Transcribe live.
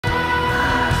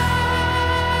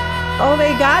Oh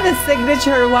my god, a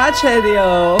signature Hua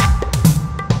Chenyu.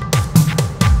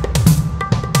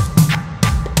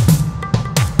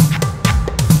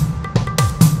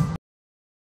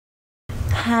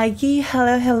 Hi,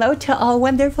 hello to all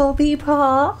wonderful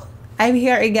people. I'm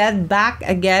here again, back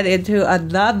again into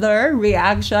another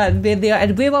reaction video,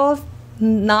 and we will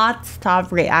not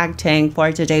stop reacting.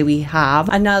 For today we have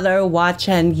another Hua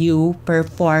Chenyu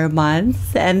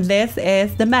performance, and this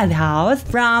is the Madhouse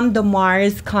from the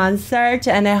Mars concert,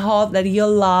 and I hope that you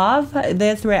love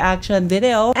this reaction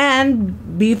video. And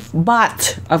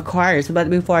but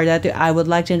before that, I would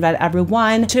like to invite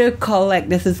everyone to collect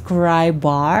the subscribe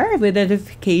bar with the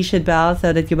notification bell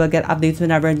so that you will get updates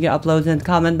whenever new uploads, and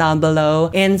comment down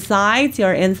below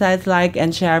your insights, like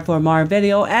and share for more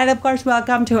video. And of course,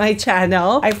 welcome to my channel.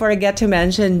 I forget to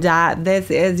mention that this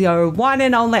is your one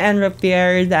and only Enra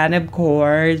Fears, and of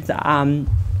course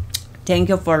thank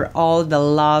you for all the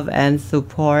love and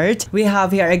support. We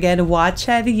have here again Hua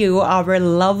Chenyu, our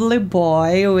lovely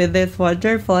boy, with this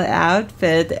wonderful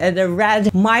outfit and a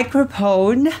red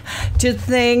microphone to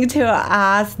sing to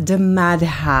us the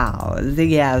Madhouse.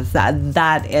 Yes,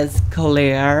 that is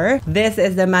clear. This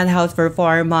is the Madhouse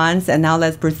performance, and now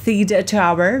let's proceed to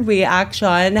our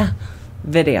reaction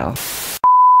video.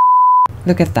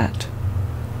 Look at that.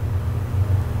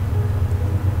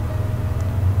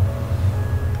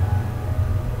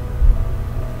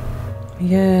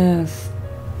 Yes.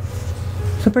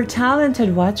 Super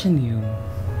talented watching you.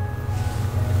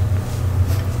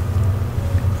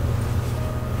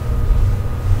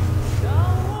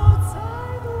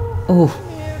 Oh.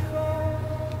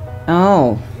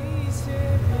 Oh.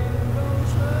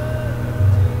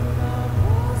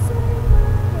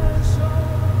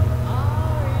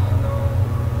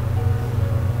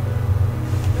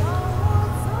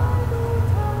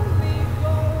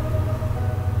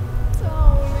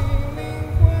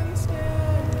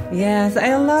 Yes,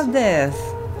 I love this.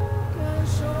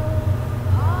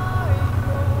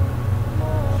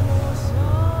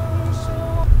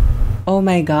 Oh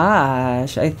my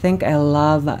gosh, I think I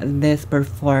love this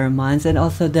performance, and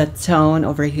also the tone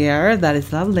over here, that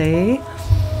is lovely.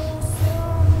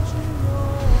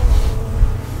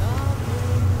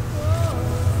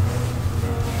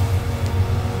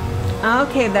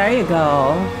 Okay, there you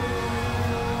go.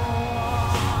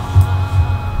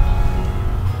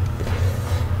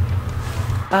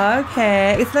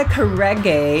 Okay, it's like a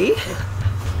reggae.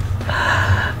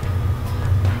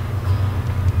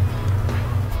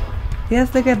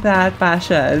 Yes, look at that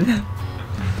fashion.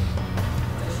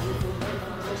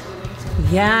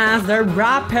 Yes, they're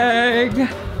rapping.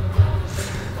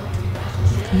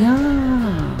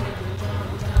 Yeah.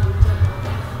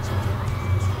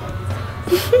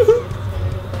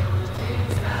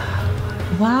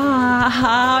 Wow,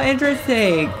 how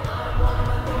interesting.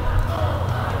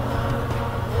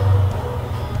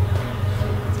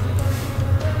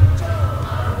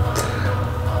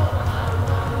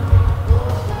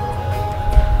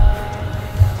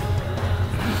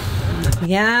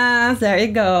 Yes, there you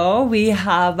go. We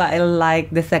have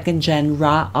like the second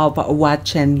genre of Hua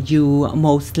Chenyu.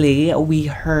 Mostly we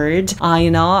heard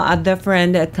a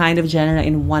different kind of genre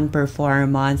in one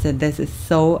performance, and this is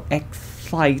so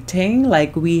exciting.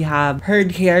 Like, we have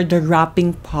heard here the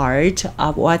rapping part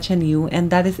of Hua Chenyu, and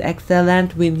that is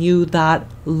excellent. We knew that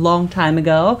long time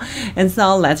ago, and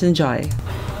so let's enjoy.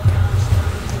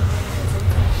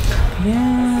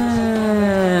 Yes.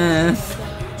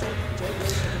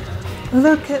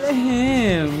 Look at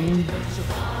him.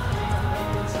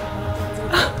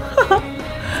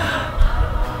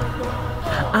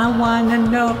 I wanna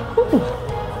know. Ooh.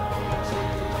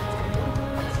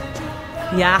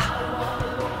 Yeah.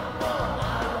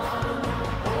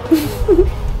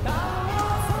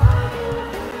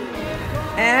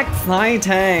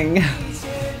 Exciting.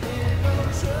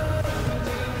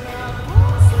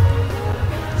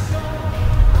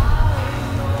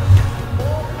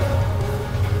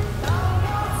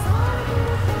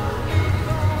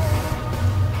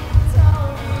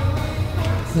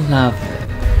 Love it.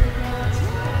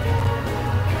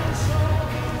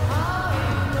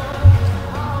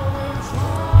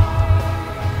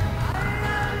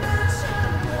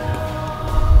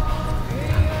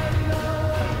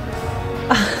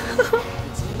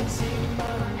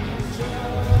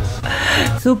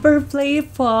 Super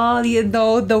playful,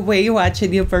 the way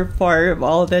watching you perform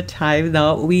all the time.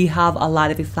 Though we have a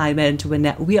lot of excitement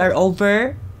when we are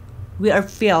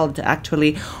filled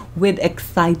actually with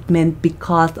excitement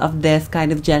because of this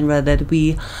kind of genre that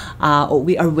we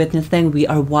are witnessing, we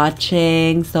are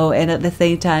watching. So, and at the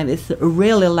same time, it's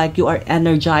really like you are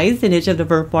energized in each of the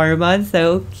performance.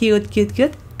 So cute.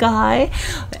 guy.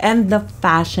 And the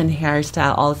fashion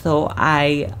hairstyle also,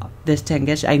 I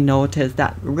noticed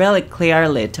that really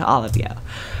clearly to all of you.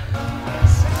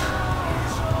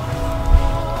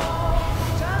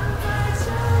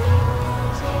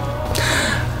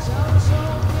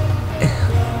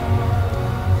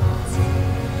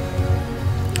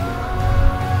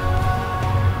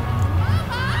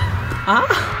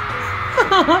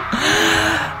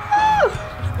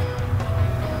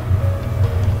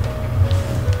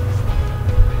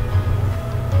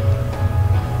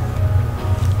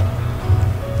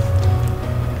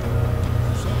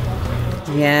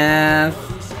 Yes.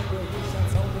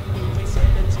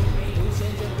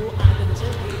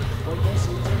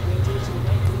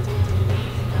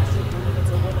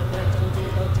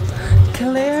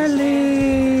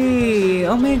 Clearly.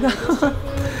 Oh my god.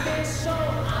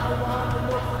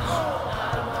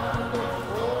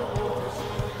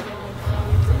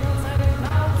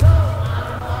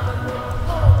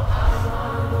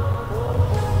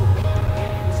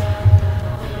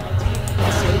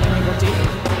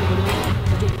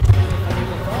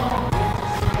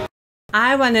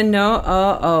 I want to know.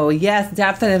 Oh, yes,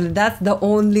 definitely. That's the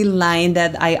only line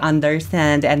that I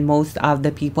understand. And most of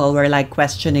the people were like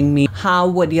questioning me. How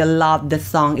would you love the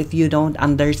song if you don't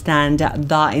understand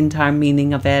the entire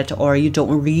meaning of it or you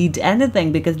don't read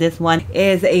anything? Because this one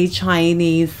is a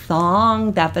Chinese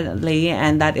song, definitely.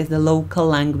 And that is the local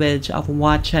language of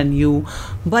Hua Chenyu.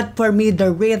 But for me,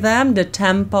 the rhythm, the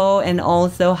tempo, and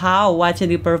also how Hua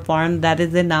Chenyu performed, that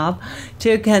is enough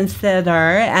to consider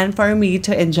and for me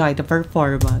to enjoy the performance.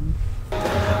 It's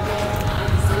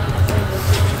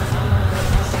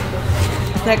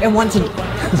like I want to.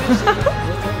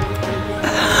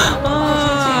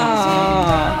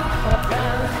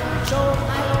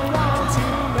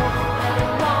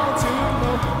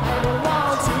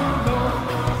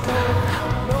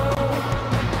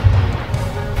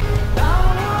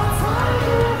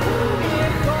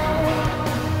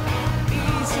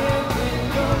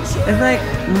 It's like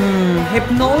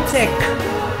hypnotic.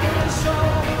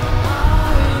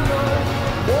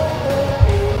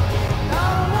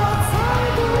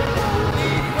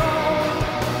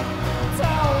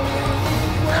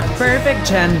 Perfect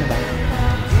gender.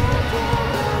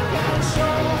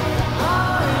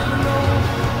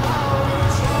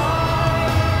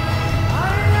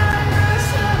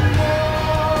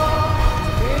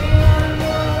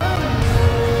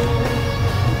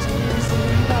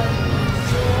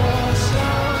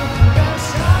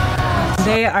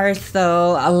 They are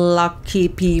so lucky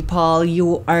people.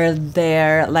 You are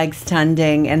there, like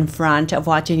standing in front of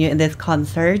watching you in this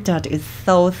concert. That is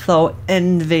so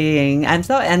envying. I'm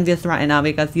so envious right now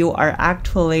because you are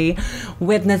actually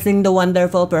witnessing the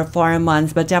wonderful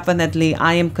performance. But definitely,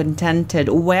 I am contented,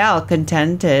 well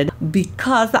contented,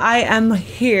 because I am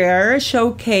here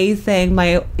showcasing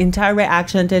my entire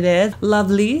reaction to this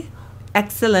lovely,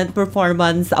 excellent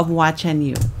performance of Hua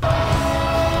Chenyu.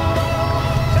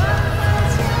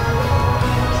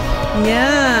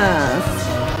 Yes.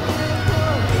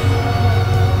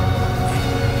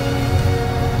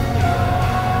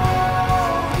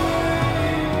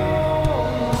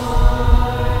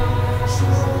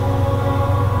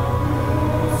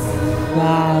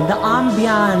 Wow, the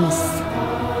ambience.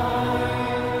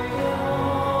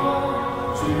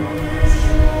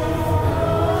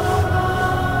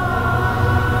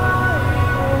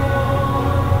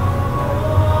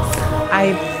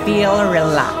 I feel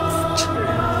relaxed.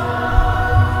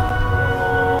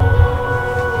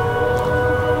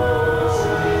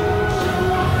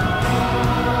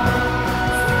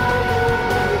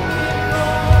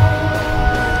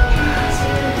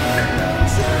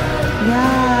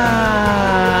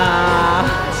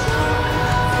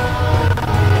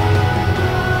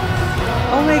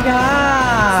 Oh my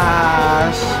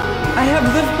gosh, I have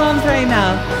goosebumps right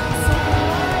now.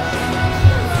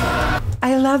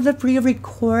 I love the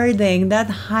pre-recording, that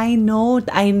high note.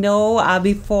 I know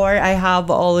before I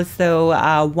have also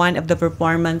one of the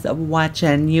performance of Hua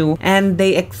Chenyu, and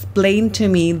they explained to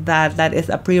me that that is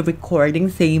a pre-recording,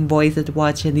 same voice as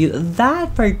Hua Chenyu.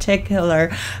 That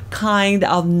particular kind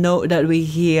of note that we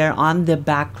hear on the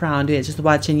background, which is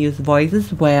Hua Chenyu's voice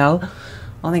as well.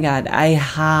 Oh my god, I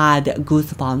had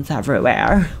goosebumps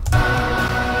everywhere.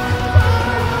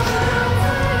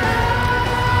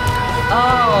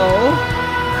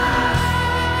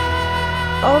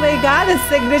 Oh my god, a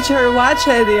signature Hua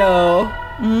Chenyu.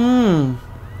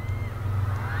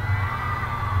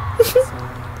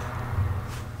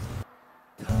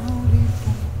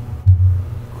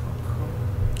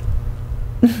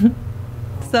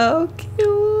 So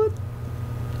cute.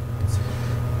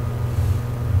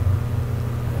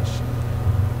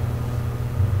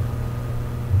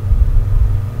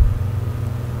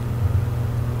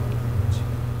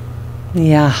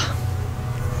 Yeah.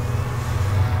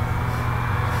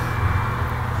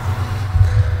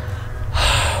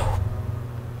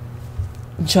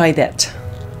 Enjoyed it.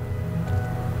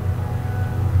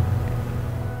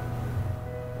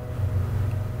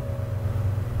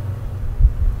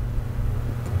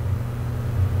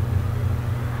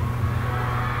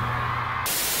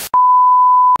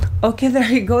 Okay,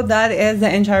 there you go. That is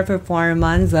the entire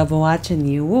performance of Hua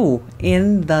Chenyu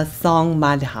in the song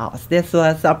Madhouse. This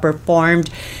was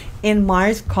performed in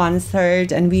Mars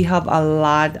concert, and we have a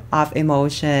lot of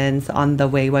emotions on the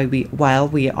way while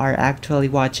we are actually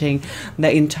watching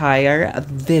the entire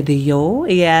video.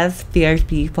 Yes, fierce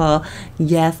people.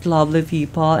 Yes, lovely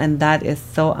people, and that is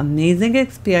so amazing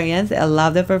experience. I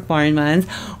love the performance.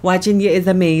 Watching you is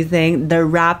amazing. The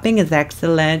rapping is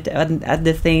excellent, and at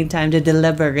the same time, the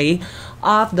delivery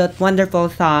of that wonderful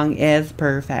song is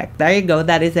perfect. There you go.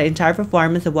 That is the entire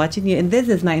performance of Watching You, and this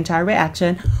is my entire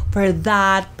reaction for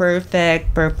that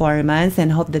perfect performance,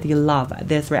 and hope that you love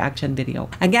this reaction video.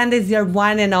 Again, this is your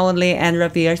one and only Andra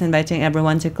Fierce, inviting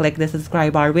everyone to click the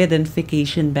subscribe bar with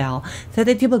notification bell so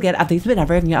that you will get updates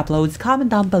whenever new uploads. Comment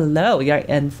down below your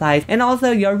insights and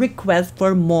also your request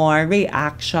for more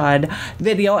reaction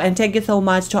video. And thank you so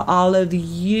much to all of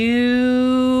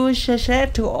you,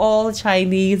 to all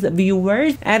Chinese viewers.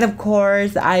 And of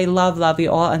course, I love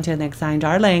you all. Until next time,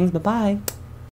 darlings. Bye-bye.